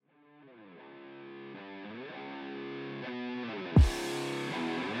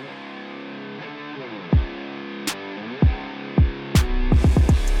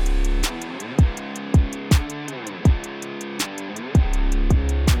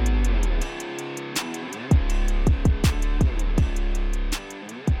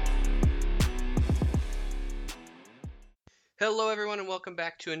Hello, everyone, and welcome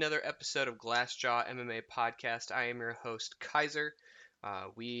back to another episode of Glassjaw MMA Podcast. I am your host, Kaiser.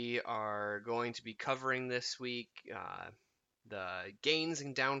 We are going to be covering this week the gains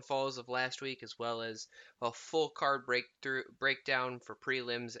and downfalls of last week, as well as a full card breakdown for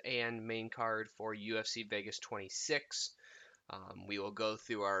prelims and main card for UFC Vegas 26. We will go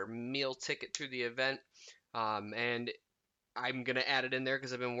through our meal ticket through the event, and I'm gonna add it in there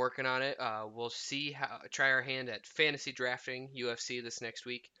because I've been working on it. We'll try our hand at fantasy drafting UFC this next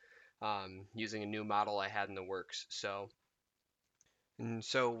week, using a new model I had in the works. So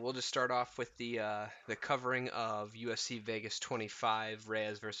we'll just start off with the covering of UFC Vegas 25,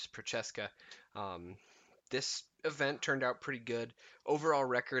 Reyes versus Prochaska. Um, this event turned out pretty good. Overall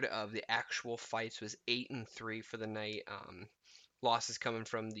record of the actual fights was 8-3 for the night. Losses coming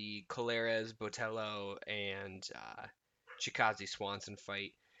from the Colares, Botello, and Chikazi Swanson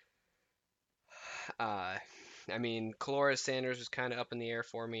fight. Uh, I mean, Colares Sanders was kind of up in the air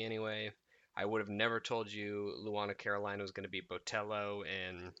for me anyway. I would have never told you Luana Carolina was going to beat Botello,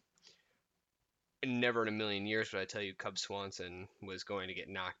 and never in a million years would I tell you Cub Swanson was going to get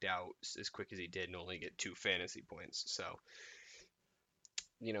knocked out as quick as he did and only get 2 fantasy points. So,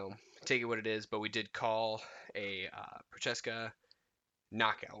 take it what it is. But we did call a Prochaska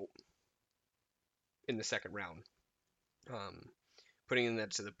knockout in the second round, putting in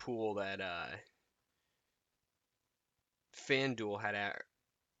that to the pool that FanDuel had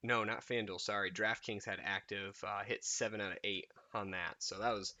no, not FanDuel, sorry, DraftKings had active, hit 7 out of 8 on that. So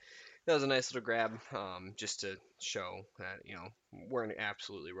that was a nice little grab, just to show that weren't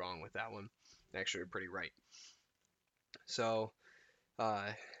absolutely wrong with that one. Actually, we're pretty right. So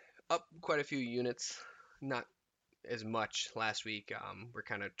up quite a few units, not as much last week. We're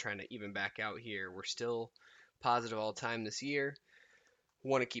kind of trying to even back out here. We're still positive all time this year.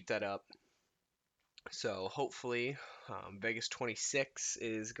 Want to keep that up. So hopefully, Vegas 26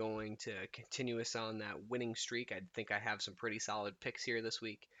 is going to continue us on that winning streak. I think I have some pretty solid picks here this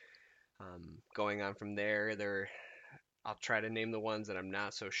week. Going on from there, I'll try to name the ones that I'm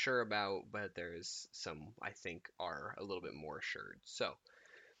not so sure about, but there's some I think are a little bit more assured. So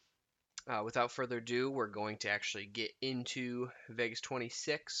without further ado, we're going to actually get into Vegas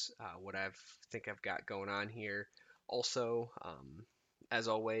 26. What think I've got going on here. Also, as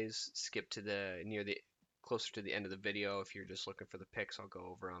always, skip to closer to the end of the video. If you're just looking for the picks, I'll go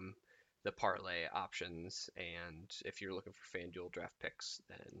over the parlay options, and if you're looking for FanDuel draft picks,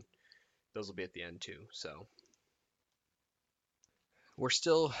 then those will be at the end too. So we're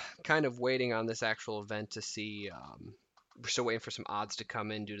still kind of waiting on this actual event to see. We're still waiting for some odds to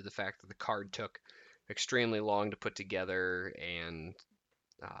come in due to the fact that the card took extremely long to put together and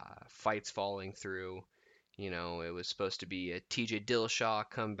fights falling through. It was supposed to be a TJ Dillashaw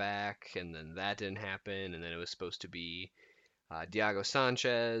comeback, and then that didn't happen. And then it was supposed to be Diego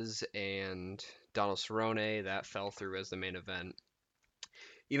Sanchez and Donald Cerrone. That fell through as the main event.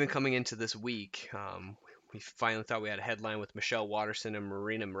 Even coming into this week, we finally thought we had a headline with Michelle Waterson and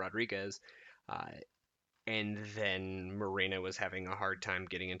Marina Rodriguez. And then Marina was having a hard time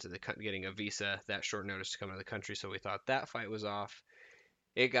getting a visa that short notice to come to the country, so we thought that fight was off.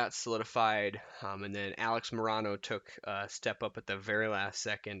 It got solidified, and then Alex Morano took a step up at the very last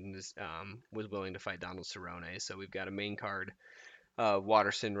second and was willing to fight Donald Cerrone. So we've got a main card: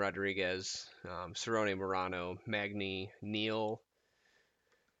 Waterson, Rodriguez, Cerrone, Morano, Magny, Neal,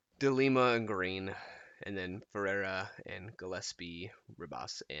 De Lima, and Green, and then Ferreira and Gillespie,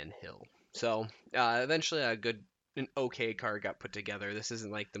 Ribas, and Hill. So eventually an okay card got put together. This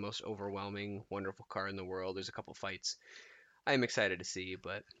isn't like the most overwhelming, wonderful card in the world. There's a couple fights I'm excited to see,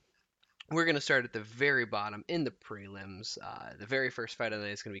 but we're going to start at the very bottom in the prelims. The very first fight of the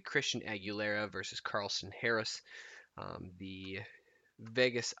night is going to be Christian Aguilera versus Carlston Harris. The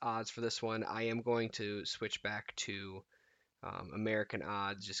Vegas odds for this one, I am going to switch back to American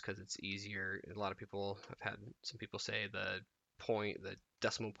odds just because it's easier. A lot of people have had some people say the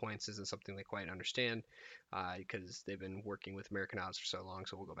decimal points isn't something they quite understand because they've been working with American odds for so long.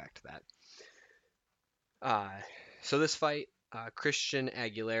 So we'll go back to that. So this fight, Christian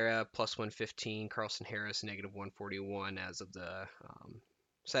Aguilera plus 115, Carlston Harris negative 141 as of the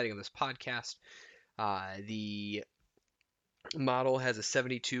setting of this podcast. The model has a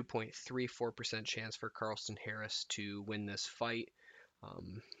 72.34% chance for Carlston Harris to win this fight.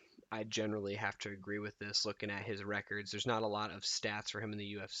 I generally have to agree with this looking at his records. There's not a lot of stats for him in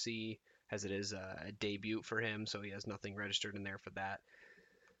the UFC, as it is a debut for him, so he has nothing registered in there for that.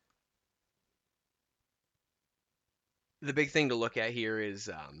 The big thing to look at here is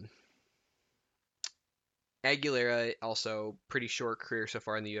Aguilera, also pretty short career so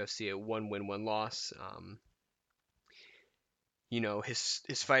far in the UFC, at 1 win, 1 loss.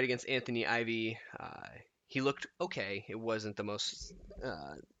 his fight against Anthony Ivy, he looked okay. It wasn't the most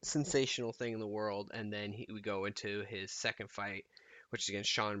sensational thing in the world. And then we go into his second fight, which is against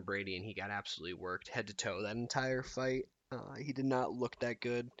Sean Brady, and he got absolutely worked head to toe that entire fight. He did not look that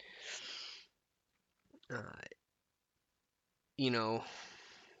good. Uh, you know,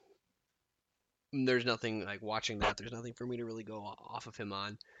 there's nothing like watching that. There's nothing for me to really go off of him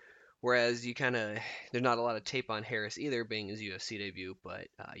on. Whereas there's not a lot of tape on Harris either, being his UFC debut. But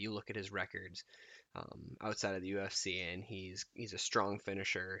you look at his records outside of the UFC, and he's a strong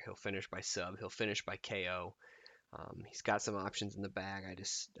finisher. He'll finish by sub. He'll finish by KO. He's got some options in the bag.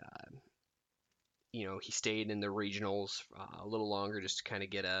 He stayed in the regionals a little longer just to kind of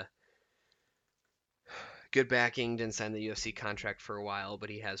get a good backing. Didn't sign the UFC contract for a while,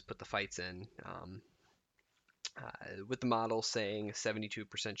 but he has put the fights in. With the model saying a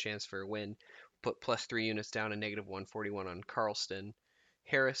 72% chance for a win, put plus 3 units down and negative 141 on Carlston.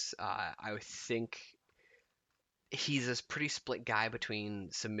 Harris, I would think he's a pretty split guy between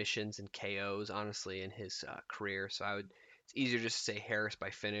submissions and KOs, honestly, in his career. So it's easier just to say Harris by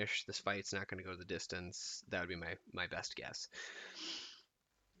finish. This fight's not going to go the distance. That would be my best guess.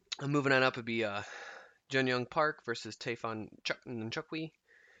 Moving on up would be Jun Young Park versus Taefon Nchukwi.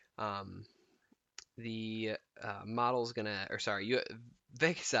 The model's gonna, or sorry,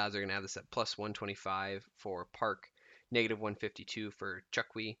 Vegas odds are gonna have this at plus 125 for Park, negative 152 for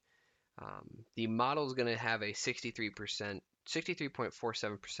Chukwi. The model's gonna have a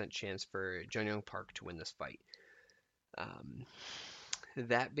 63.47% chance for Jun Park to win this fight.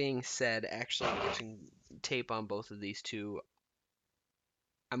 That being said, actually watching tape on both of these two,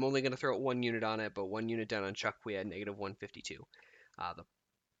 I'm only gonna throw 1 unit on it, but 1 unit down on Chukwi at negative 152. The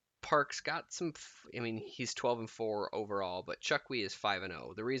Park's got some. He's 12-4 overall, but Chukwi is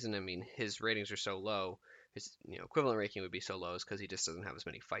 5-0. The reason, his ratings are so low, his equivalent ranking would be so low, is because he just doesn't have as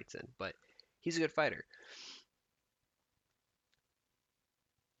many fights in. But he's a good fighter.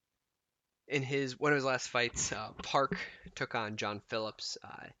 In one of his last fights, Park took on John Phillips.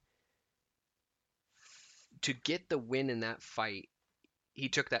 To get the win in that fight, he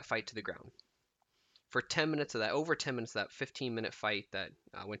took that fight to the ground. For 10 minutes of that, over 10 minutes of that 15-minute fight that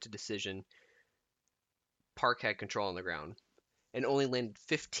went to decision, Park had control on the ground and only landed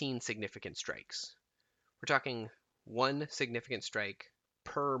 15 significant strikes. We're talking one significant strike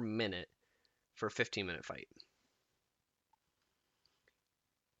per minute for a 15-minute fight.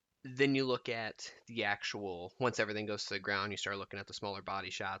 Then you look at the actual, once everything goes to the ground, you start looking at the smaller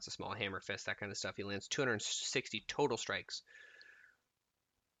body shots, the small hammer fist, that kind of stuff. He lands 260 total strikes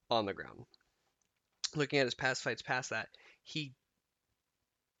on the ground. Looking at his past fights past that, his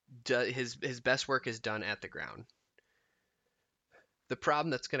best work is done at the ground. The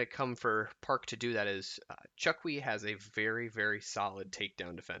problem that's going to come for Park to do that is Chukwi has a very, very solid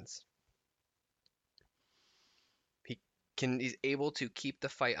takedown defense. He's able to keep the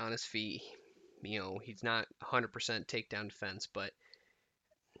fight on his feet. He's not 100% takedown defense, but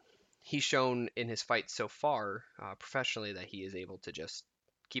he's shown in his fights so far professionally that he is able to just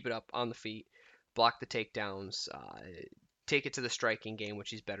keep it up on the feet, block the takedowns, take it to the striking game, which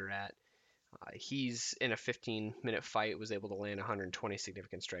he's better at. He's in a 15-minute fight was able to land 120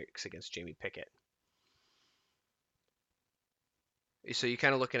 significant strikes against Jamie Pickett. So you're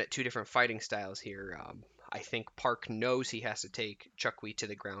kind of looking at two different fighting styles here. I think Park knows he has to take Chukwi to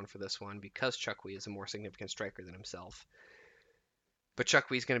the ground for this one because Chukwi is a more significant striker than himself. But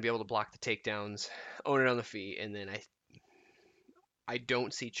Chukwi's going to be able to block the takedowns, own it on the feet, and then I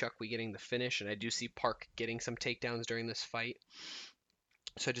don't see Chukwi getting the finish, and I do see Park getting some takedowns during this fight.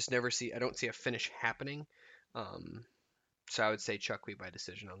 So I don't see a finish happening. So I would say Chukwi by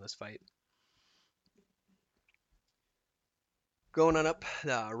decision on this fight. Going on up,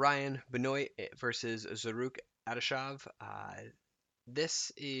 Ryan Benoit versus Zaruk Adashev.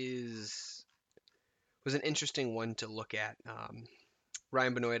 This was an interesting one to look at.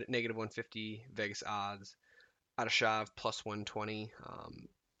 Ryan Benoit at negative 150 Vegas odds. Adashev plus 120.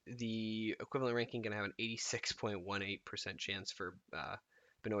 The equivalent ranking going to have an 86.18% chance for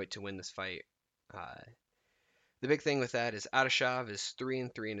Benoit to win this fight. The big thing with that is Adashev is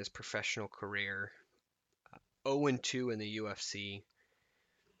 3-3 in his professional career, 0-2 in the UFC,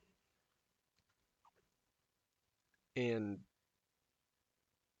 and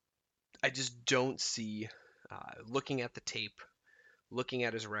I just don't see, looking at the tape, looking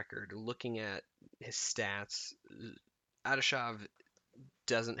at his record, looking at his stats, Adashev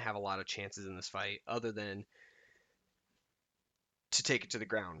doesn't have a lot of chances in this fight other than to take it to the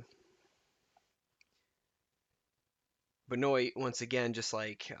ground. Benoit, once again, just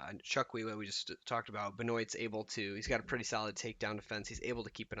like Chuck Wheeler we just talked about, Benoit's able to, he's got a pretty solid takedown defense. He's able to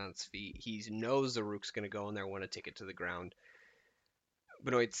keep it on its feet. He knows the Rook's going to go in there, want to take it to the ground.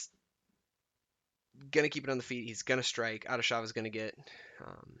 Benoit's going to keep it on the feet. He's going to strike. Adeshav is going to get,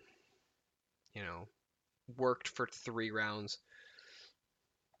 um, you know, worked for 3 rounds.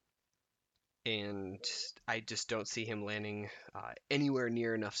 And I just don't see him landing anywhere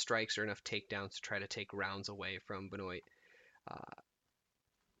near enough strikes or enough takedowns to try to take rounds away from Benoit.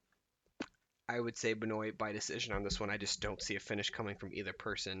 I would say Benoit by decision on this one. I just don't see a finish coming from either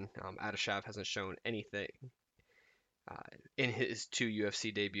person. Adeshav hasn't shown anything uh, in his 2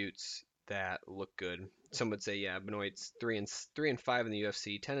 UFC debuts that look good. Some would say, yeah, Benoit's 3-5 in the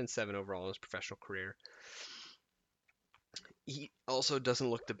UFC, 10-7 overall in his professional career. He also doesn't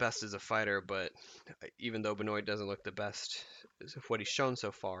look the best as a fighter, but even though Benoit doesn't look the best of what he's shown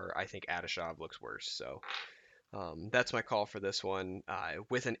so far, I think Adeshav looks worse. So that's my call for this one.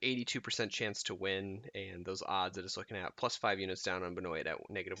 With an 82% chance to win, and those odds that it's looking at, plus 5 units down on Benoit at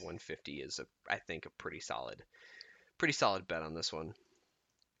 -150 is, I think, a pretty solid bet on this one.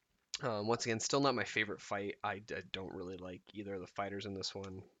 Once again, still not my favorite fight. I don't really like either of the fighters in this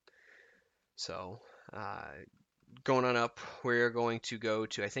one. So going on up, we're going to go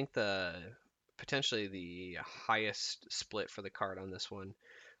to, I think, potentially the highest split for the card on this one.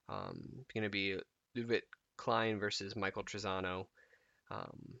 Going to be Ludwig Klein versus Michael Trizano.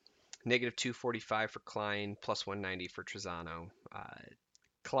 -245 for Klein, plus 190 for Trizano.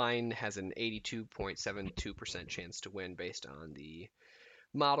 Klein has an 82.72% chance to win based on the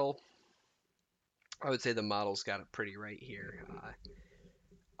model. I would say the model's got it pretty right here.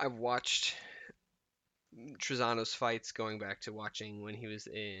 I've watched Trizano's fights going back to watching when he was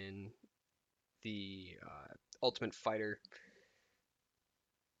in the Ultimate Fighter,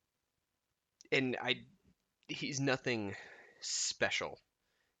 and he's nothing special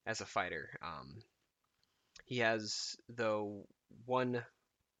as a fighter. He has, though, one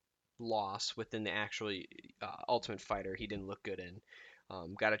loss within the actual Ultimate Fighter he didn't look good in.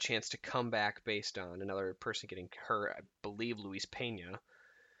 Got a chance to come back based on another person getting hurt, I believe Luis Pena.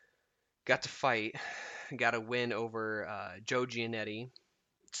 Got to fight, got a win over Joe Giannetti,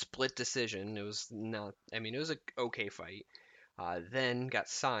 split decision. It was not, I mean, it was a okay fight. Then got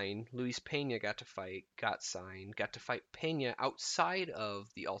signed. Luis Pena got to fight, got signed, got to fight Pena outside of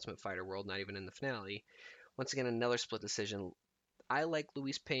the Ultimate Fighter world, not even in the finale. Once again, another split decision. I like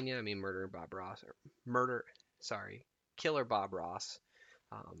Luis Pena. I mean, Killer Bob Ross.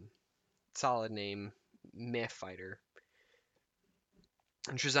 Solid name, meh fighter.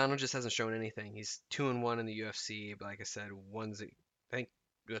 And Trizano just hasn't shown anything. He's 2-1 in the UFC, but like I said, I think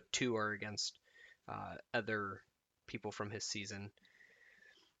 2 are against other people from his season.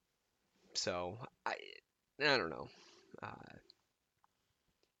 So I don't know.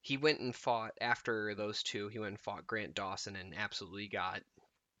 He went and fought after those 2. He went and fought Grant Dawson and absolutely got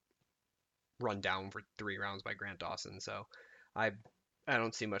run down for 3 rounds by Grant Dawson. So I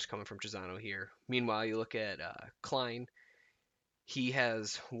don't see much coming from Trizano here. Meanwhile, you look at Klein. He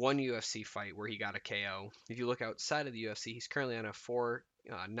has one UFC fight where he got a KO. If you look outside of the UFC, he's currently on a 4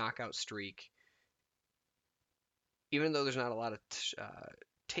 knockout streak. Even though there's not a lot of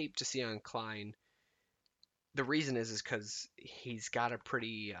tape to see on Klein, the reason is because he's got a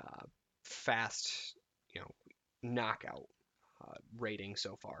pretty fast, knockout rating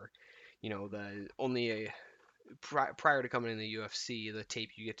so far. The only prior to coming in the UFC, the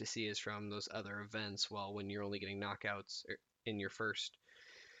tape you get to see is from those other events. Well, when you're only getting knockouts in your first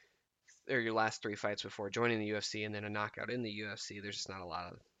or your last 3 fights before joining the UFC and then a knockout in the UFC, there's just not a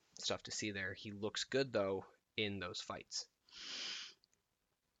lot of stuff to see there. He looks good though in those fights.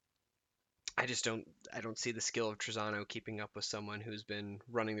 I don't see the skill of Trizano keeping up with someone who's been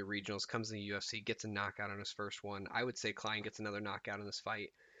running the regionals, comes in the UFC, gets a knockout on his first one. I would say Klein gets another knockout in this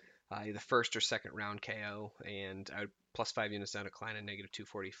fight, either first or second round KO, and I would plus 5 units down to Klein at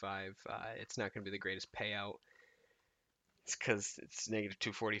 -245. It's not going to be the greatest payout. It's because it's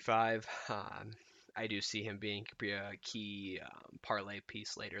 -245. I do see him being a key parlay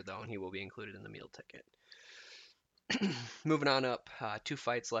piece later, though, and he will be included in the meal ticket. Moving on up, 2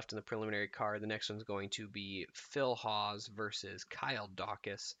 fights left in the preliminary card. The next one's going to be Phil Hawes versus Kyle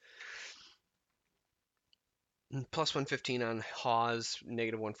Daukaus. Plus 115 on Hawes,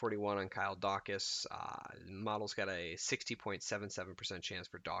 -141 on Kyle Daukaus. Model's got a 60.77% chance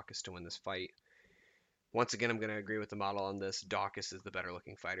for Daukaus to win this fight. Once again, I'm going to agree with the model on this. Daukaus is the better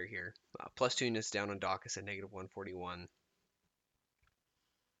looking fighter here. Plus 2 units down on Daukaus at -141.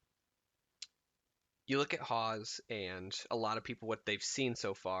 You look at Hawes, and a lot of people, what they've seen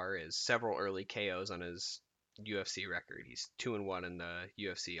so far is several early KOs on his UFC record. He's 2-1 in the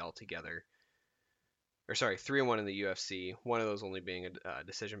UFC altogether. Or sorry, 3-1 in the UFC. One of those only being a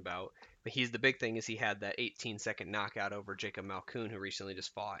decision bout. But the big thing is he had that 18-second knockout over Jacob Malkoun, who recently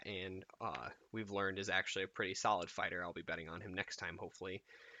just fought, and we've learned is actually a pretty solid fighter. I'll be betting on him next time, hopefully.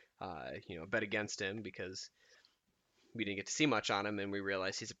 Bet against him because we didn't get to see much on him, and we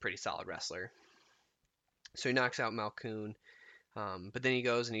realized he's a pretty solid wrestler. So he knocks out Malkoun, but then he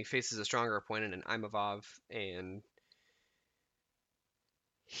goes and he faces a stronger opponent in Imavov, and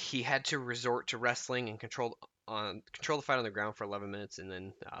he had to resort to wrestling and control the fight on the ground for 11 minutes, and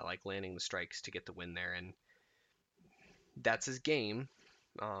then like landing the strikes to get the win there, and that's his game.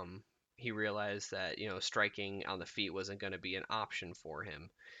 He realized that striking on the feet wasn't going to be an option for him,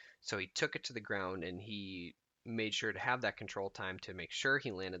 so he took it to the ground and he made sure to have that control time to make sure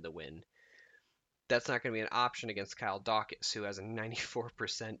he landed the win. That's not going to be an option against Kyle Dawkins, who has a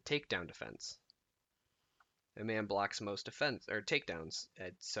 94% takedown defense. A man blocks most defense or takedowns,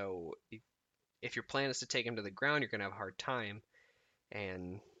 and so if your plan is to take him to the ground, you're going to have a hard time.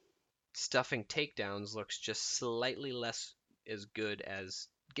 And stuffing takedowns looks just slightly less as good as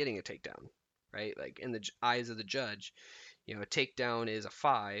getting a takedown, right? Like in the eyes of the judge, a takedown is a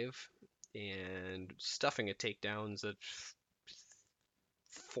 5, and stuffing a takedown is a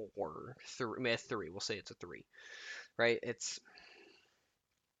 4, 3, 3. We'll say it's a 3, right?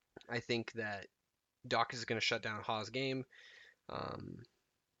 I think that Dawkins is going to shut down Hawes' game.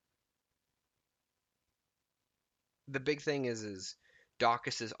 The big thing is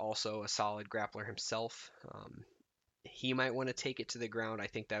Dawkins is also a solid grappler himself. He might want to take it to the ground. I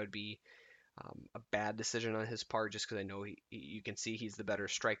think that would be a bad decision on his part, just because I know you can see he's the better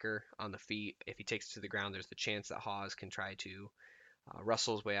striker on the feet. If he takes it to the ground, there's the chance that Hawes can try to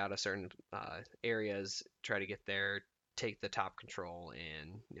wrestle his way out of certain areas, try to get there, take the top control,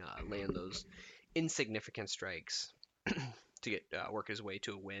 and land those insignificant strikes to get work his way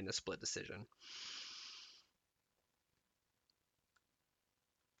to a win, a split decision.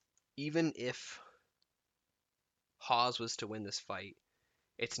 Even if Hawes was to win this fight,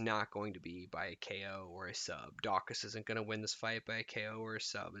 it's not going to be by a KO or a sub. Dawkins isn't going to win this fight by a KO or a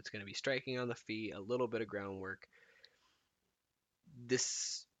sub. It's going to be striking on the feet, a little bit of groundwork.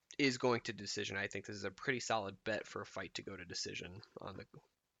 This is going to decision. I think this is a pretty solid bet for a fight to go to decision. I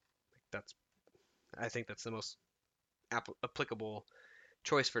think that's the most applicable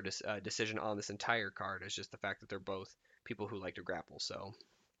choice for decision on this entire card, is just the fact that they're both people who like to grapple. So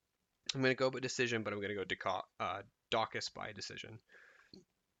I'm going to go with decision, but I'm going to go Dawkins by decision.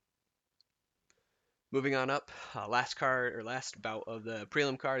 Moving on up, last bout of the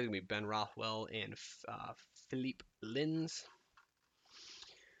prelim card is going to be Ben Rothwell and Philippe Lins.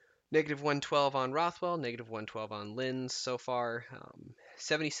 Negative 112 on Rothwell, negative 112 on Lins so far.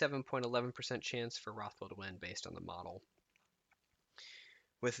 77.11% chance for Rothwell to win based on the model.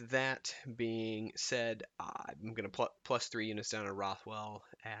 With that being said, I'm going to plus 3 units down on Rothwell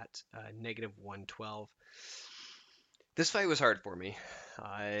at negative 112. This fight was hard for me.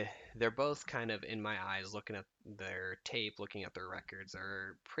 They're both kind of, in my eyes, looking at their tape, looking at their records,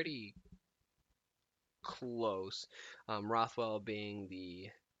 are pretty close. Rothwell being the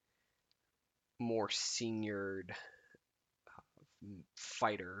more seniored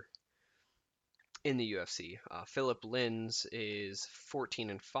fighter in the UFC. Philip Lins is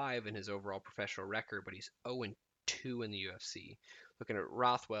 14-5 in his overall professional record, but he's 0-2 in the UFC. Looking at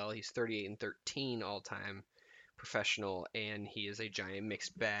Rothwell, he's 38-13 all-time professional, and he is a giant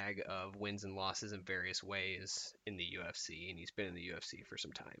mixed bag of wins and losses in various ways in the UFC, and he's been in the UFC for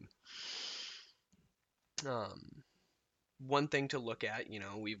some time. One thing to look at,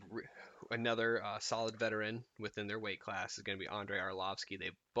 another solid veteran within their weight class is going to be Andrei Arlovsky.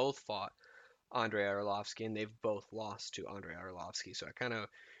 They both fought Andrei Arlovsky, and they've both lost to Andrei Arlovsky. So I kind of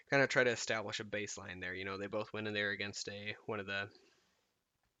try to establish a baseline there. They both went in there against one of the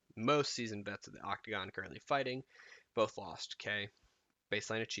most seasoned vets of the Octagon currently fighting. Both lost. Okay,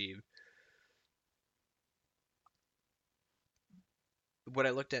 baseline achieved. What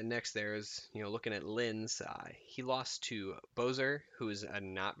I looked at next there is, looking at Lins, he lost to Bozer, who is a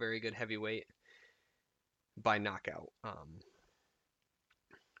not very good heavyweight, by knockout.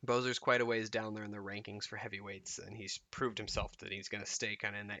 Bozer's quite a ways down there in the rankings for heavyweights, and he's proved himself that he's going to stay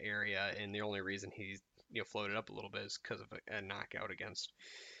kind of in that area. And the only reason he's floated up a little bit is because of a knockout against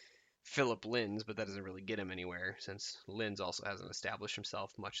Philip Lins, but that doesn't really get him anywhere since Lins also hasn't established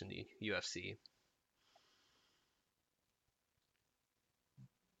himself much in the UFC.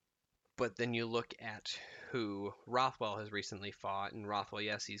 But then you look at who Rothwell has recently fought, and Rothwell,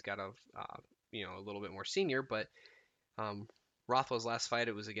 yes, he's got a little bit more senior, but Rothwell's last fight,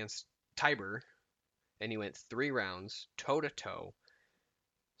 it was against Tiber, and he went 3 rounds, toe to toe,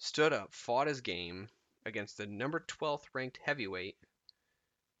 stood up, fought his game against the number 12th ranked heavyweight,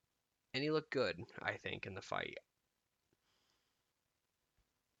 and he looked good, I think, in the fight.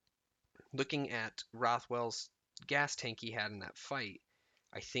 Looking at Rothwell's gas tank he had in that fight,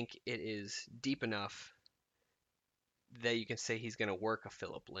 I think it is deep enough that you can say he's going to work a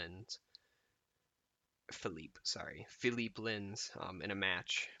Philippe Lins in a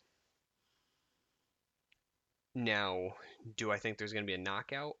match. Now, do I think there's going to be a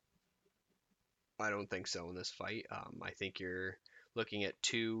knockout? I don't think so in this fight. I think you're looking at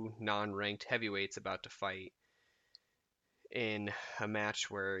two non-ranked heavyweights about to fight in a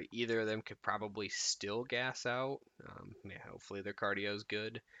match where either of them could probably still gas out. Hopefully their cardio is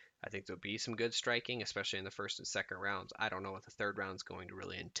good. I think there'll be some good striking, especially in the first and second rounds. I don't know what the third round's going to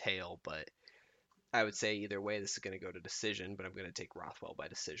really entail, but I would say either way this is going to go to decision, but I'm going to take Rothwell by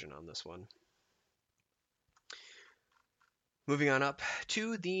decision on this one. Moving on up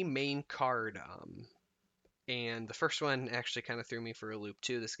to the main card. And the first one actually kind of threw me for a loop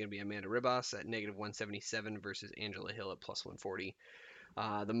too. This is going to be Amanda Ribas at -177 versus Angela Hill at +140.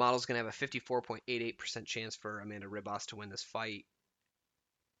 The model's going to have a 54.88% chance for Amanda Ribas to win this fight.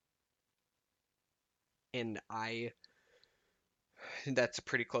 And that's a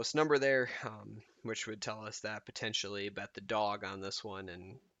pretty close number there, which would tell us that potentially bet the dog on this one.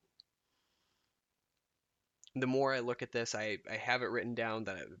 And the more I look at this, I have it written down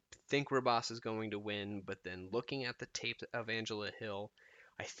that I think Ribas is going to win, but then looking at the tape of Angela Hill,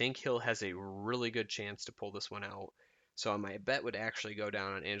 I think Hill has a really good chance to pull this one out. So my bet would actually go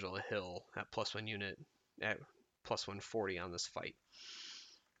down on Angela Hill at +1 unit at +140 on this fight.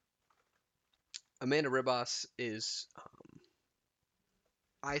 Amanda Ribas is,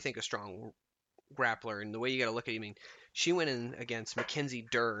 I think, a strong grappler, and the way you got to look at it, I mean, she went in against Mackenzie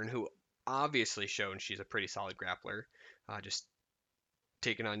Dern, who obviously shown she's a pretty solid grappler, just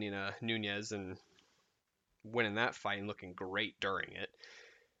taking on Nina Nunez and winning that fight and looking great during it.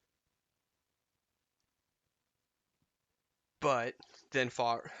 But then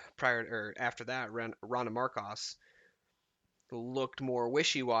fought after that, Ronda Marcos looked more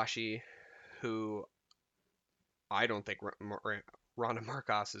wishy-washy, who I don't think Ronda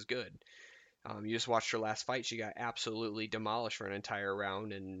Marcos is good. You just watched her last fight. She got absolutely demolished for an entire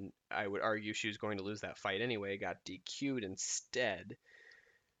round, and I would argue she was going to lose that fight anyway. Got DQ'd instead.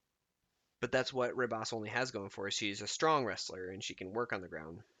 But that's what Ribas only has going for her. She's a strong wrestler, and she can work on the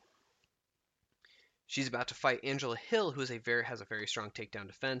ground. She's about to fight Angela Hill, who has a very strong takedown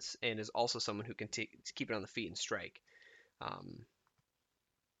defense, and is also someone who can keep it on the feet and strike.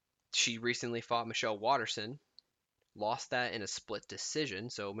 She recently fought Michelle Waterson, lost that in a split decision.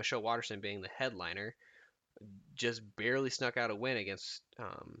 So Michelle Waterson, being the headliner, just barely snuck out a win against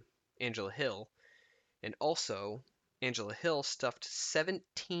Angela Hill. And also, Angela Hill stuffed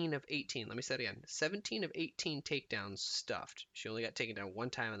 17 of 18. Let me say it again. 17 of 18 takedowns stuffed. She only got taken down one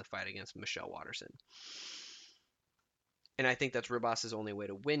time in the fight against Michelle Waterson. And I think that's Ribas' only way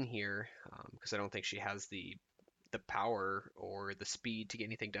to win here, because I don't think she has the power or the speed to get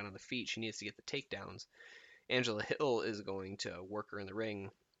anything done on the feet. She needs to get the takedowns. Angela Hill is going to work her in the ring.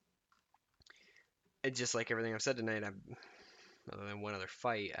 And just like everything I've said tonight, other than one other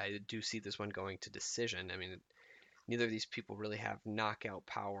fight, I do see this one going to decision. I mean, neither of these people really have knockout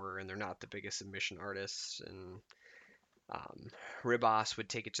power, and they're not the biggest submission artists. And Ribas would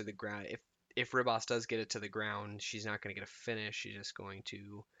take it to the ground. If Ribas does get it to the ground, she's not going to get a finish. She's just going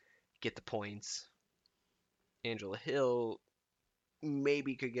to get the points. Angela Hill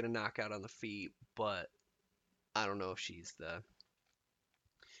maybe could get a knockout on the feet, but I don't know if she's the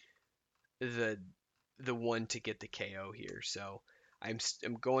one to get the KO here. So I'm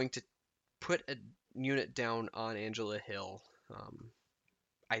going to put a unit down on Angela Hill.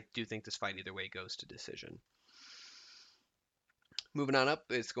 I do think this fight either way goes to decision. Moving on up,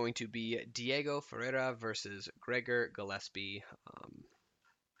 it's going to be Diego Ferreira versus Gregor Gillespie.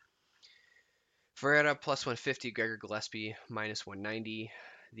 Ferreira +150, Gregor Gillespie -190.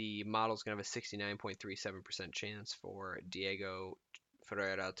 The model's going to have a 69.37% chance for Diego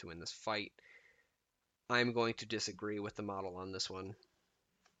Ferreira to win this fight. I'm going to disagree with the model on this one.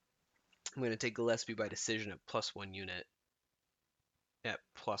 I'm going to take Gillespie by decision at +1 unit at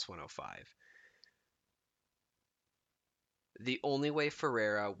 +105. The only way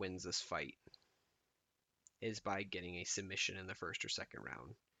Ferreira wins this fight is by getting a submission in the first or second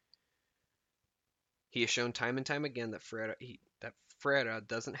round. He has shown time and time again that Ferreira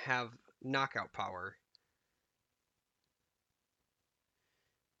doesn't have knockout power.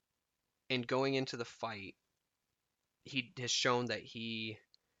 And going into the fight, he has shown that he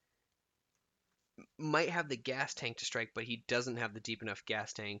might have the gas tank to strike, but he doesn't have the deep enough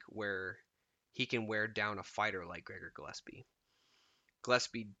gas tank where he can wear down a fighter like Gregor Gillespie.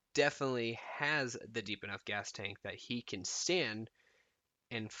 Gillespie definitely has the deep enough gas tank that he can stand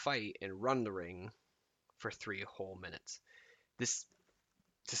and fight and run the ring for 3 whole minutes. This,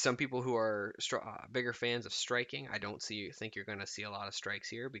 to some people who are bigger fans of striking, I don't think you're going to see a lot of strikes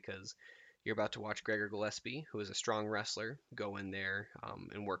here because you're about to watch Gregor Gillespie, who is a strong wrestler, go in there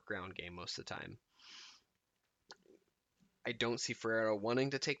and work ground game most of the time. I don't see Ferreira wanting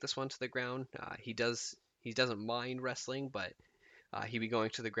to take this one to the ground. He doesn't mind wrestling, but he'd be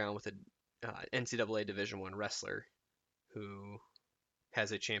going to the ground with a NCAA Division One wrestler who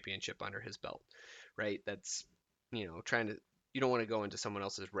has a championship under his belt, right? That's trying to you don't want to go into someone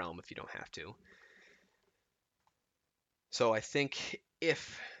else's realm if you don't have to. So I think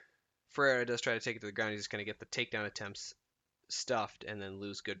if Ferreira does try to take it to the ground, he's just going to get the takedown attempts stuffed and then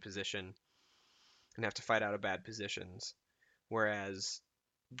lose good position and have to fight out of bad positions. Whereas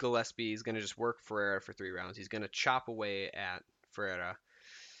Gillespie is going to just work Ferreira for 3 rounds. He's going to chop away at Ferreira.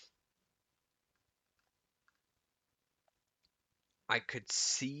 I could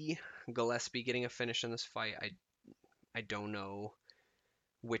see Gillespie getting a finish in this fight. I don't know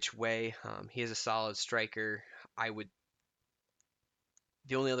which way. He is a solid striker. The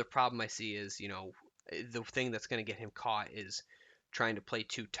only other problem I see is, the thing that's going to get him caught is trying to play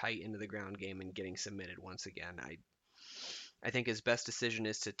too tight into the ground game and getting submitted once again. I think his best decision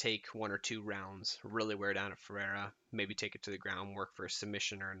is to take 1 or 2 rounds, really wear down at Ferreira, maybe take it to the ground, work for a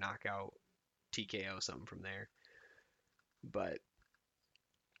submission or a knockout, TKO, something from there. But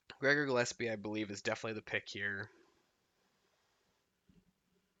Gregor Gillespie, I believe, is definitely the pick here.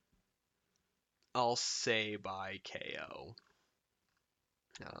 I'll say by KO.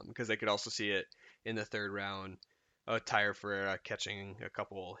 Because I could also see it in the 3rd round. Tyre Ferreira catching a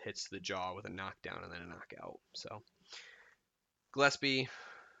couple hits to the jaw with a knockdown and then a knockout. So Gillespie,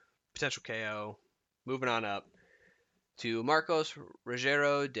 potential KO. Moving on up to Marcos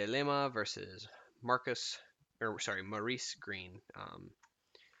Rogero de Lima versus Maurice Green.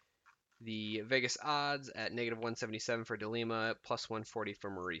 The Vegas odds at -177 for De Lima, +140 for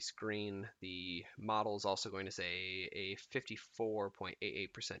Maurice Green. The model is also going to say a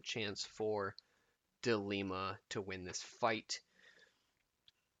 54.88% chance for De Lima to win this fight.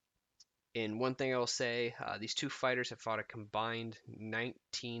 And one thing I will say, these two fighters have fought a combined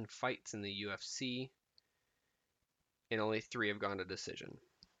 19 fights in the UFC, and only 3 have gone to decision.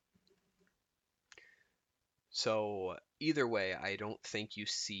 So either way, I don't think you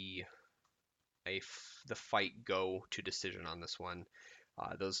see the fight go to decision on this one.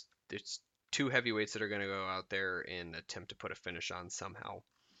 There's 2 heavyweights that are going to go out there and attempt to put a finish on somehow.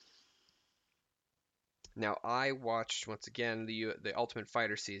 Now I watched once again the Ultimate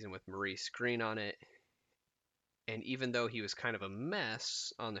Fighter season with Maurice Green on it, and even though he was kind of a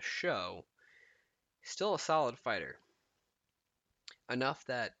mess on the show, he's still a solid fighter. Enough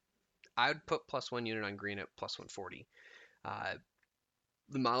that I would put +1 unit on Green at +140.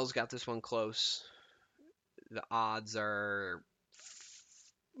 The models got this one close. The odds are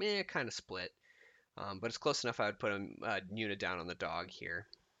kind of split, but it's close enough I would put a unit down on the dog here.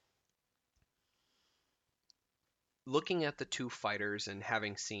 Looking at the 2 fighters and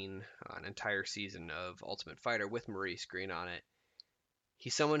having seen an entire season of Ultimate Fighter with Maurice Green on it,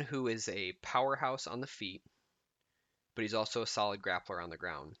 he's someone who is a powerhouse on the feet, but he's also a solid grappler on the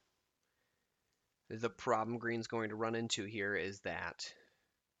ground. The problem Green's going to run into here is that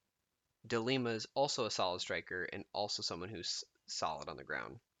De Lima is also a solid striker and also someone who's solid on the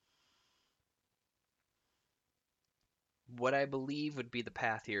ground. What I believe would be the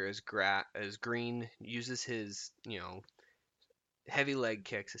path here is Green uses his, heavy leg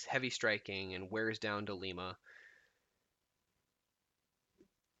kicks, his heavy striking, and wears down De Lima.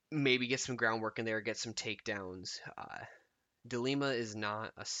 Maybe get some groundwork in there, get some takedowns. De Lima is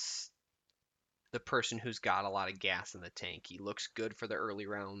not the person who's got a lot of gas in the tank. He looks good for the early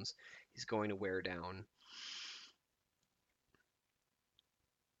rounds. He's going to wear down.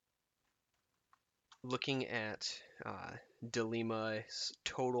 Looking at De Lima's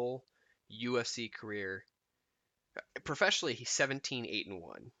total UFC career, professionally he's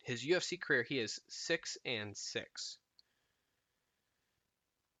 17-8-1. His UFC career, he is 6-6.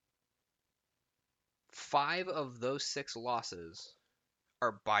 5 of those 6 losses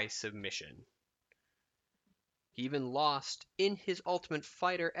are by submission. He even lost in his Ultimate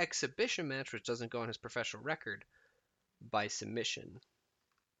Fighter exhibition match, which doesn't go on his professional record, by submission.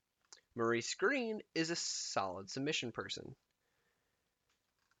 Maurice Green is a solid submission person.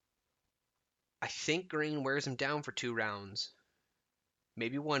 I think Green wears him down for 2 rounds,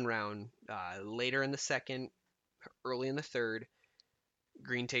 maybe one round. Later in the second, early in the third,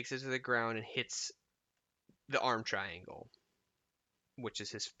 Green takes it to the ground and hits the arm triangle, which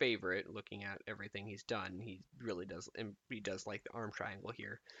is his favorite. Looking at everything he's done, he really does, and he does like the arm triangle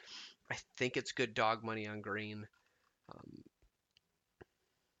here. I think it's good dog money on Green, um,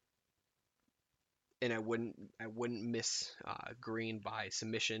 and I wouldn't miss Green by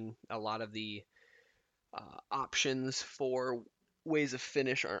submission. A lot of the options for ways of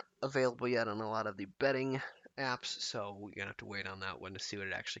finish aren't available yet on a lot of the betting apps, so we're gonna have to wait on that one to see what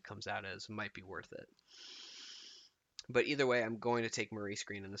it actually comes out as. Might be worth it. But either way, I'm going to take Maurice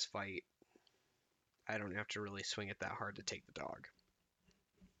Green in this fight. I don't have to really swing it that hard to take the dog.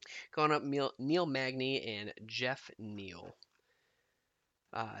 Going up, Neil Magny and Jeff Neal.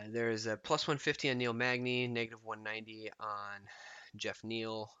 There's a plus 150 on Neil Magny, negative 190 on Jeff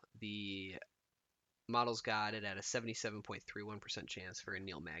Neal. The models got it at a 77.31% chance for a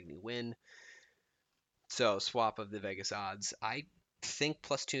Neil Magny win. So swap of the Vegas odds. I think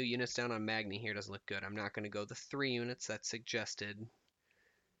plus 2 units down on Magny here doesn't look good. I'm not going to go the 3 units that's suggested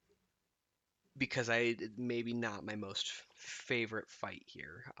because I maybe not my most favorite fight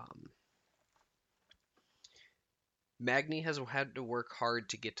here. Magny has had to work hard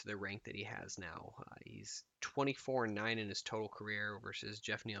to get to the rank that he has now. He's 24-9 in his total career versus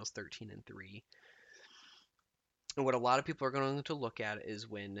Jeff Neal's 13-3. And what a lot of people are going to look at is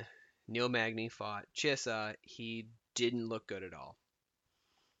when Neil Magny fought Chissa, he didn't look good at all.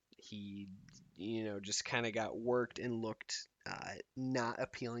 He, just kind of got worked and looked not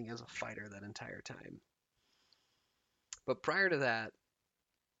appealing as a fighter that entire time. But prior to that,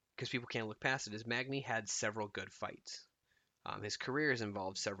 because people can't look past it, is Magny had several good fights. His career has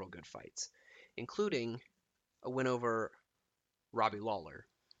involved several good fights, including a win over Robbie Lawler.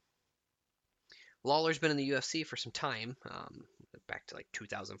 Lawler's been in the UFC for some time, back to like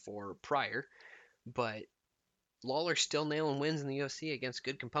 2004 or prior, but Lawler's still nailing wins in the UFC against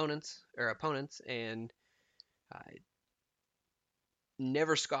good opponents, and uh,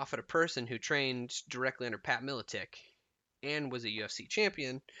 never scoff at a person who trained directly under Pat Miletic and was a UFC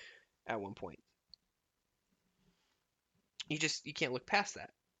champion at one point. You can't look past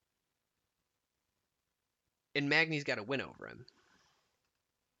that. And Magny's got a win over him.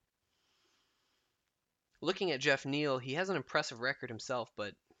 Looking at Jeff Neal, he has an impressive record himself,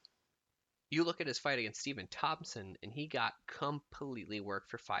 but you look at his fight against Stephen Thompson, and he got completely worked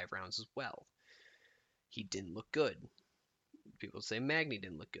for 5 rounds as well. He didn't look good. People say Magny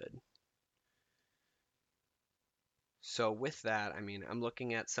didn't look good. So with that, I'm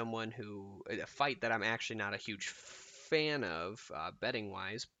looking at a fight that I'm actually not a huge fan of betting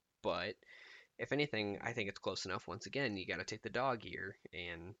wise, but if anything, I think it's close enough. Once again, you got to take the dog here,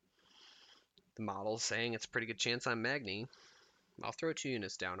 and the model's saying it's a pretty good chance on Magny. I'll throw 2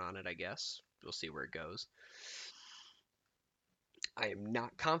 units down on it, I guess. We'll see where it goes. I am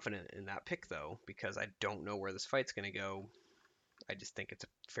not confident in that pick though, because I don't know where this fight's going to go. I just think it's a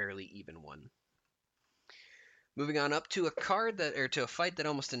fairly even one. Moving on up to to a fight that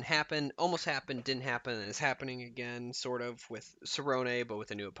almost happened, didn't happen, and is happening again, sort of, with Cerrone, but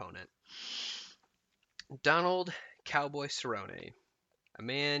with a new opponent. Donald Cowboy Cerrone, a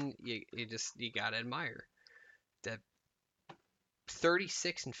man you gotta admire. That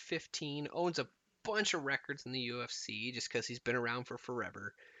 36-15, owns a bunch of records in the UFC just because he's been around for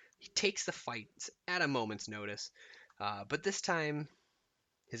forever. He takes the fights at a moment's notice, but this time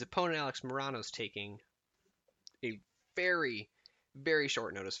his opponent Alex Morano's taking a very, very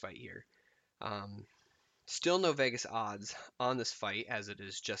short notice fight here. Still no Vegas odds on this fight, as it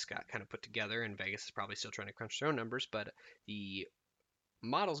has just got kind of put together, and Vegas is probably still trying to crunch their own numbers, but the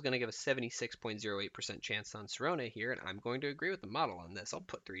model's going to give a 76.08% chance on Cerrone here, and I'm going to agree with the model on this. I'll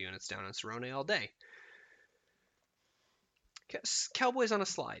put 3 units down on Cerrone all day. Cowboys on a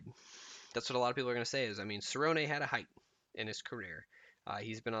slide. That's what a lot of people are going to say is, Cerrone had a height in his career.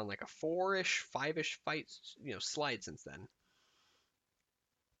 He's been on like a 4-ish, 5-ish fights, slide since then.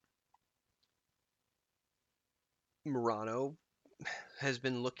 Morano has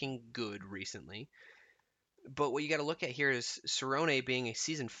been looking good recently. But what you got to look at here is Cerrone, being a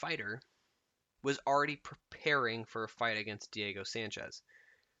seasoned fighter, was already preparing for a fight against Diego Sanchez.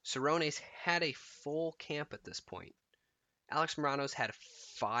 Cerrone's had a full camp at this point. Alex Morano's had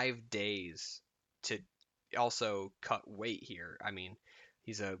 5 days to also cut weight here.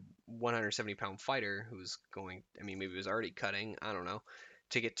 He's a 170-pound fighter who's going, maybe he was already cutting, I don't know,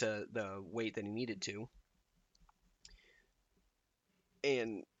 to get to the weight that he needed to.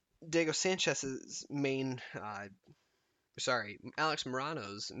 And Alex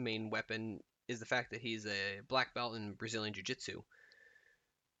Morano's main weapon is the fact that he's a black belt in Brazilian Jiu-Jitsu.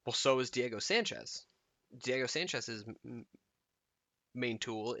 Well, so is Diego Sanchez. Diego Sanchez's main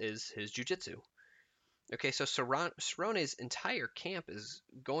tool is his jiu-jitsu. Okay, so Cerrone's entire camp is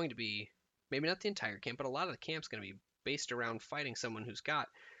going to be, maybe not the entire camp, but a lot of the camp's going to be based around fighting someone who's got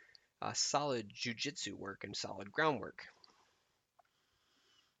solid jiu-jitsu work and solid groundwork.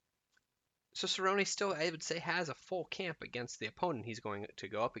 So Cerrone still, I would say, has a full camp against the opponent he's going to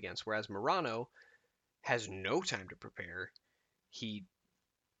go up against, whereas Morono has no time to prepare. He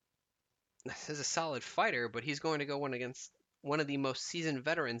is a solid fighter, but he's going to go against one of the most seasoned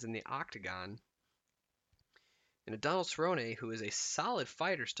veterans in the octagon, and a Donald Cerrone, who is a solid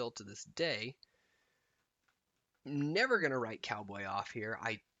fighter still to this day. Never going to write Cowboy off here.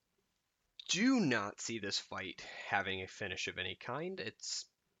 I do not see this fight having a finish of any kind. It's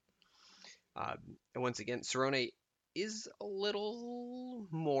uh, once again, Cerrone is a little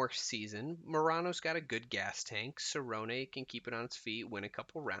more seasoned. Morano's got a good gas tank. Cerrone can keep it on its feet, win a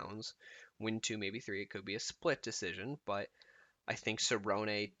couple rounds, win two, maybe three. It could be a split decision, but I think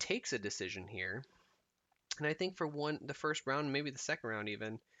Cerrone takes a decision here. And I think for the first round, maybe the second round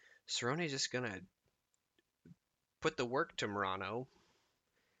even, Cerrone's just gonna put the work to Morano,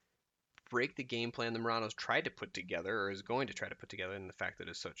 break the game plan that Morano's tried to put together, or is going to try to put together, in the fact that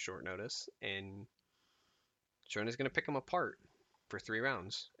it's such short notice, and Cerrone's going to pick him apart for 3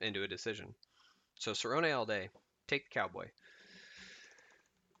 rounds into a decision. So Cerrone all day. Take the Cowboy.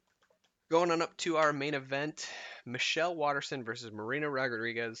 Going on up to our main event, Michelle Waterson versus Marina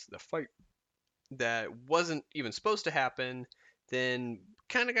Rodriguez, the fight that wasn't even supposed to happen, then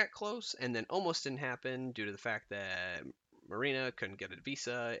kind of got close, and then almost didn't happen due to the fact that Marina couldn't get a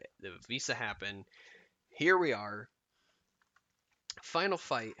visa. The visa happened. Here we are. Final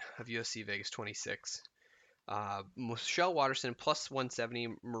fight of UFC Vegas 26. Michelle Waterson plus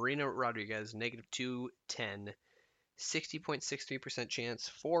 170, Marina Rodriguez negative 210. 60.63% chance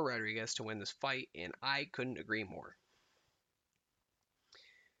for Rodriguez to win this fight, and I couldn't agree more.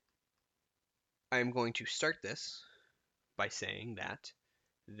 I am going to start this by saying that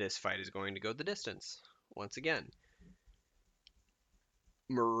this fight is going to go the distance. Once again,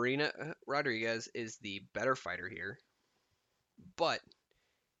 Marina Rodriguez is the better fighter here, but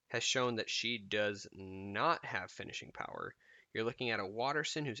has shown that she does not have finishing power. You're looking at a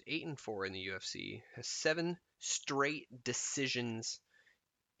Waterson who's 8-4 in the UFC, has 7 straight decisions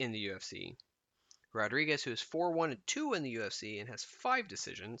in the UFC. Rodriguez, who is 4-1-2 in the UFC and has 5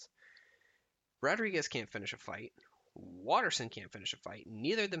 decisions. Rodriguez can't finish a fight. Waterson can't finish a fight.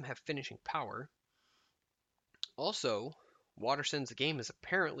 Neither of them have finishing power. Also, Waterson's game is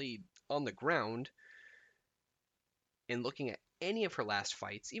apparently on the ground. And looking at any of her last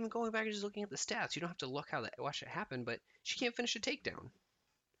fights, even going back and just looking at the stats, you don't have to watch it happen, but she can't finish a takedown.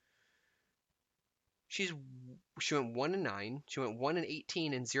 She went 1-9. She went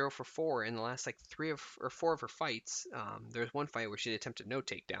 1-18 and 0-for-4 in the last 3 or 4 of her fights. There was one fight where she attempted no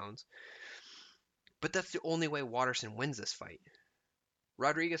takedowns, but that's the only way Waterson wins this fight.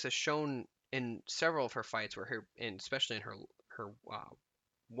 Rodriguez has shown in several of her fights and especially in her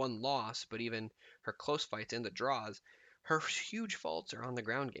one loss, but even her close fights and the draws, her huge faults are on the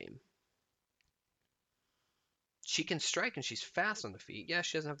ground game. She can strike and she's fast on the feet. Yeah,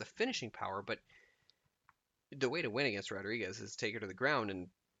 she doesn't have the finishing power, but the way to win against Rodriguez is to take her to the ground, and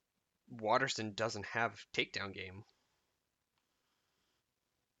Waterson doesn't have takedown game.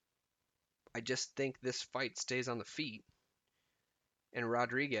 I just think this fight stays on the feet, and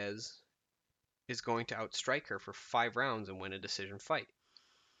Rodriguez is going to outstrike her for 5 rounds and win a decision fight.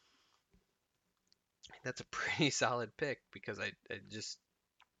 That's a pretty solid pick because I just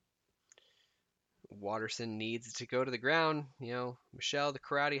Waterson needs to go to the ground. Michelle, the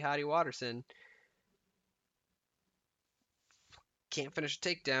karate hottie Waterson, can't finish a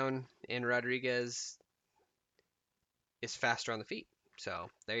takedown, and Rodriguez is faster on the feet. So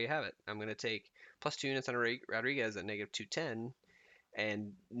there you have it. I'm going to take plus 2 units on Rodriguez at negative 210.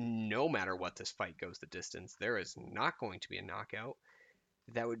 And no matter what this fight goes the distance, there is not going to be a knockout.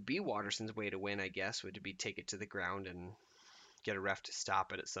 That would be Waterson's way to win, I guess, would be take it to the ground and get a ref to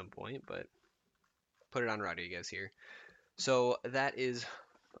stop it at some point. But put it on Rodriguez here. So that is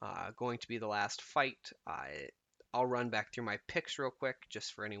going to be the last fight. I'll run back through my picks real quick,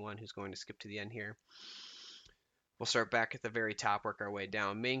 just for anyone who's going to skip to the end here. We'll start back at the very top, work our way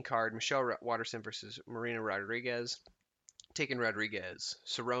down. Main card, Michelle Waterson versus Marina Rodriguez. Taking Rodriguez.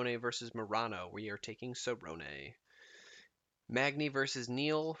 Cerrone versus Morano. We are taking Cerrone. Magny versus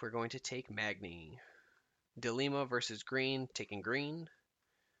Neal. We're going to take Magny. De Lima versus Green. Taking Green.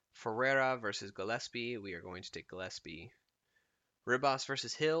 Ferreira versus Gillespie. We are going to take Gillespie. Ribas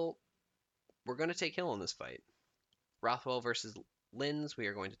versus Hill. We're going to take Hill in this fight. Rothwell versus Lins, we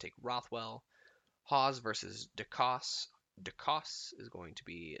are going to take Rothwell. Hawes versus DeCosse. DeCosse is going to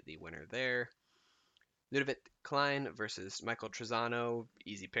be the winner there. Ludovic Klein versus Michael Trezano.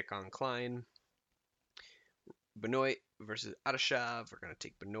 Easy pick on Klein. Benoit versus Adashav. We're going to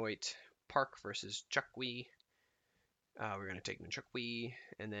take Benoit. Park versus Chukwi. We're going to take Chukwi.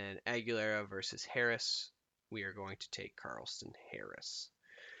 And then Aguilera versus Harris. We are going to take Carlston Harris.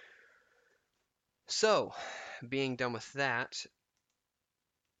 So, being done with that,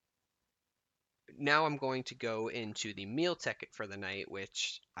 now I'm going to go into the meal ticket for the night,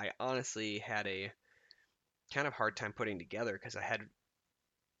 which I honestly had a kind of hard time putting together because I had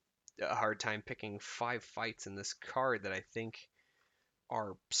a hard time picking 5 fights in this card that I think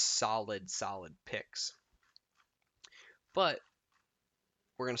are solid picks. But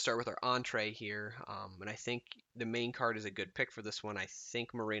we're going to start with our entree here, and I think the main card is a good pick for this one. I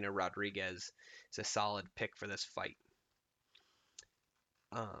think Marina Rodriguez is a solid pick for this fight.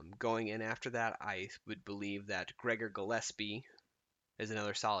 Going in after that, I would believe that Gregor Gillespie is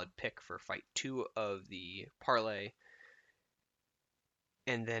another solid pick for fight 2 of the parlay.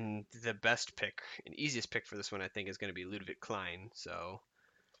 And then the best pick, and easiest pick for this one, I think, is going to be Ludovic Klein. So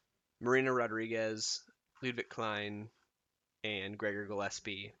Marina Rodriguez, Ludovic Klein, and Gregor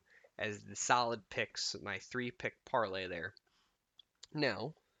Gillespie as the solid picks, my 3-pick parlay there.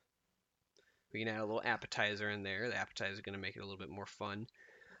 Now, we can add a little appetizer in there. The appetizer is going to make it a little bit more fun.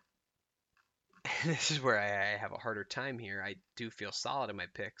 This is where I have a harder time here. I do feel solid in my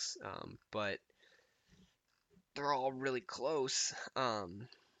picks, but they're all really close. I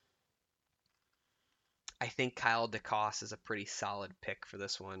think Kyle DeCosse is a pretty solid pick for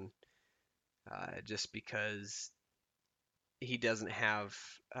this one, just because he doesn't have,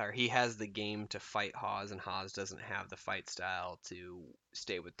 or he has the game to fight Hawes, and Hawes doesn't have the fight style to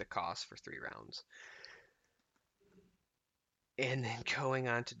stay with DeCosse for 3 rounds. And then going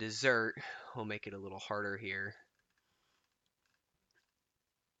on to dessert, we'll make it a little harder here.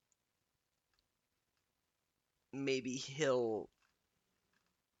 Maybe Hill,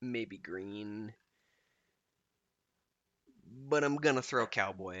 maybe Green, but I'm gonna throw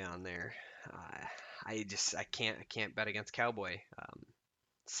Cowboy on there. I can't bet against Cowboy.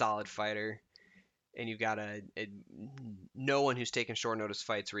 Solid fighter, and you've got no one who's taken short notice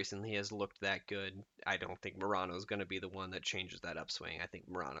fights recently has looked that good. I don't think Morano is going to be the one that changes that upswing. I think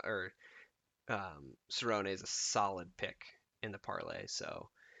Cerrone is a solid pick in the parlay. So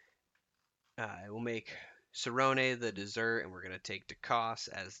we'll make Cerrone the dessert, and we're going to take DeCosse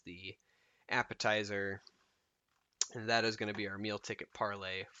as the appetizer. And that is going to be our meal ticket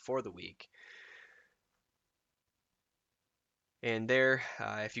parlay for the week. And there,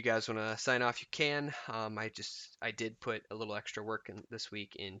 if you guys want to sign off, you can. I did put a little extra work this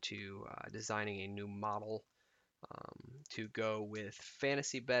week into designing a new model to go with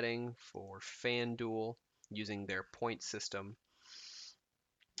fantasy betting for FanDuel using their point system.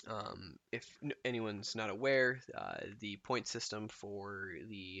 If anyone's not aware, the point system for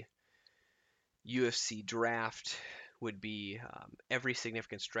the UFC draft would be every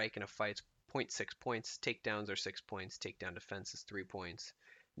significant strike in a fight's 0.6 points, takedowns are 6 points, takedown defense is 3 points,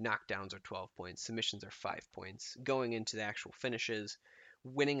 knockdowns are 12 points, submissions are 5 points. Going into the actual finishes,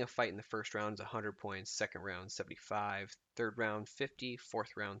 winning a fight in the first round is 100 points, second round 75, third round 50,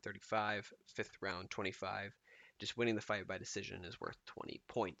 fourth round 35, fifth round 25. Just winning the fight by decision is worth 20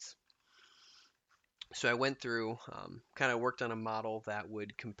 points. So I went through, kind of worked on a model that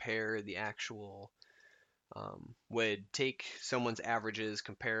would compare the actual, would take someone's averages,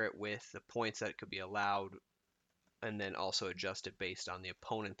 compare it with the points that could be allowed, and then also adjust it based on the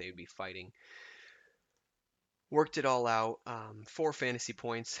opponent they would be fighting. Worked it all out for fantasy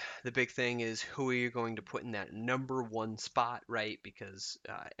points. The big thing is who are you going to put in that number 1 spot, right? Because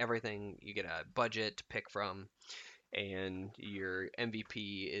everything, you get a budget to pick from, and your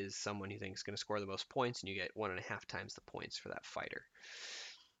MVP is someone you think is going to score the most points, and you get 1.5 times the points for that fighter.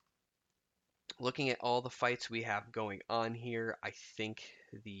 Looking at all the fights we have going on here, I think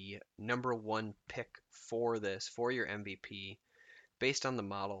the number 1 pick for this, for your MVP, based on the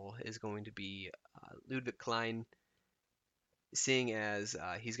model, is going to be Ludwig Klein, seeing as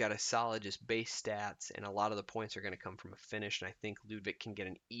he's got a solid just base stats, and a lot of the points are going to come from a finish, and I think Ludwig can get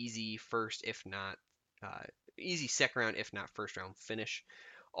an easy first, if not easy second round, if not first round finish.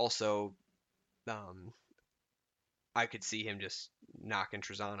 Also, I could see him just knocking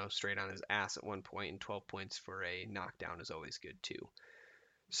Trezano straight on his ass at one point, and 12 points for a knockdown is always good too.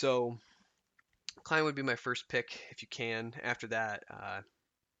 So Klein would be my first pick if you can. After that,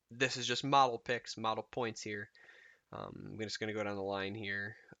 this is just model picks, model points here. I'm just going to go down the line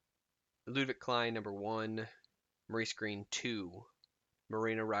here. Ludwig Klein, number 1. Maurice Green, 2.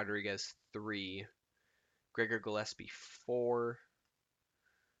 Moreno Rodriguez 3, Gregor Gillespie 4,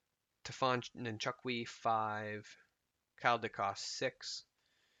 Tafon Nchukwi 5, Kyle DeCoste 6,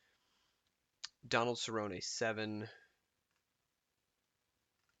 Donald Cerrone 7.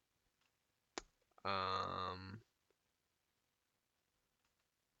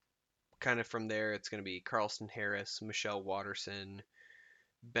 Kind of from there, it's going to be Carlston Harris, Michelle Watterson,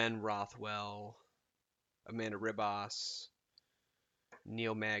 Ben Rothwell, Amanda Ribas,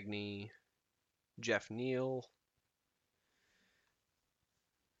 Neil Magny, Jeff Neal.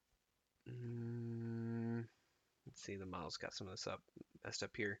 Let's see, the models got some of this up messed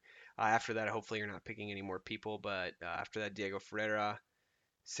up here. After that, hopefully you're not picking any more people, but after that, Diego Ferreira.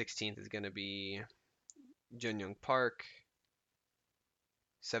 16th is going to be Jun Young Park.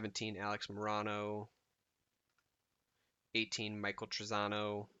 17, Alex Morano. 18, Michael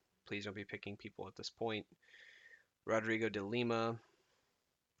Trezano. Please don't be picking people at this point. Rodrigo de Lima.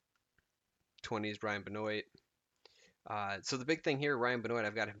 20 is Ryan Benoit. So the big thing here, Ryan Benoit,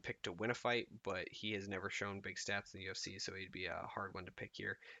 I've got him picked to win a fight, but he has never shown big stats in the UFC, so he'd be a hard one to pick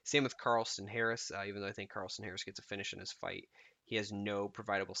here. Same with Carlston Harris, even though I think Carlston Harris gets a finish in his fight. He has no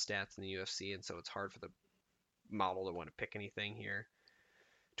providable stats in the UFC, and so it's hard for the model to want to pick anything here.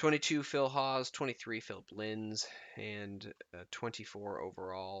 22, Phil Hawes, 23, Philip Lins, and 24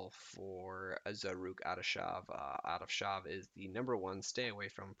 overall for Zaruk Adashav. Adashav is the number one stay away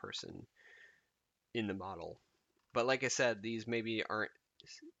from person in the model. But like I said, these maybe aren't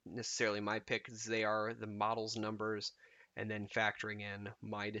necessarily my picks. They are the model's numbers, and then factoring in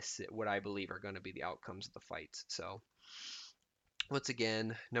what I believe are going to be the outcomes of the fights. So once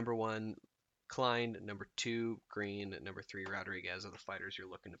again, number one, Klein, number two, Green, number three, Rodriguez are the fighters you're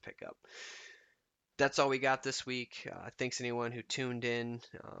looking to pick up. That's all we got this week. Thanks anyone who tuned in.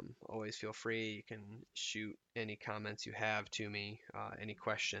 Always feel free. You can shoot any comments you have to me, any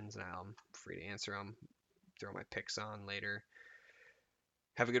questions, and I'm free to answer them. Throw my picks on later.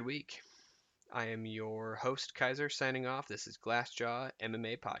 Have a good week. I am your host, Kaiser, signing off. This is Glassjaw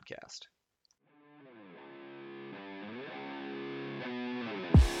MMA Podcast.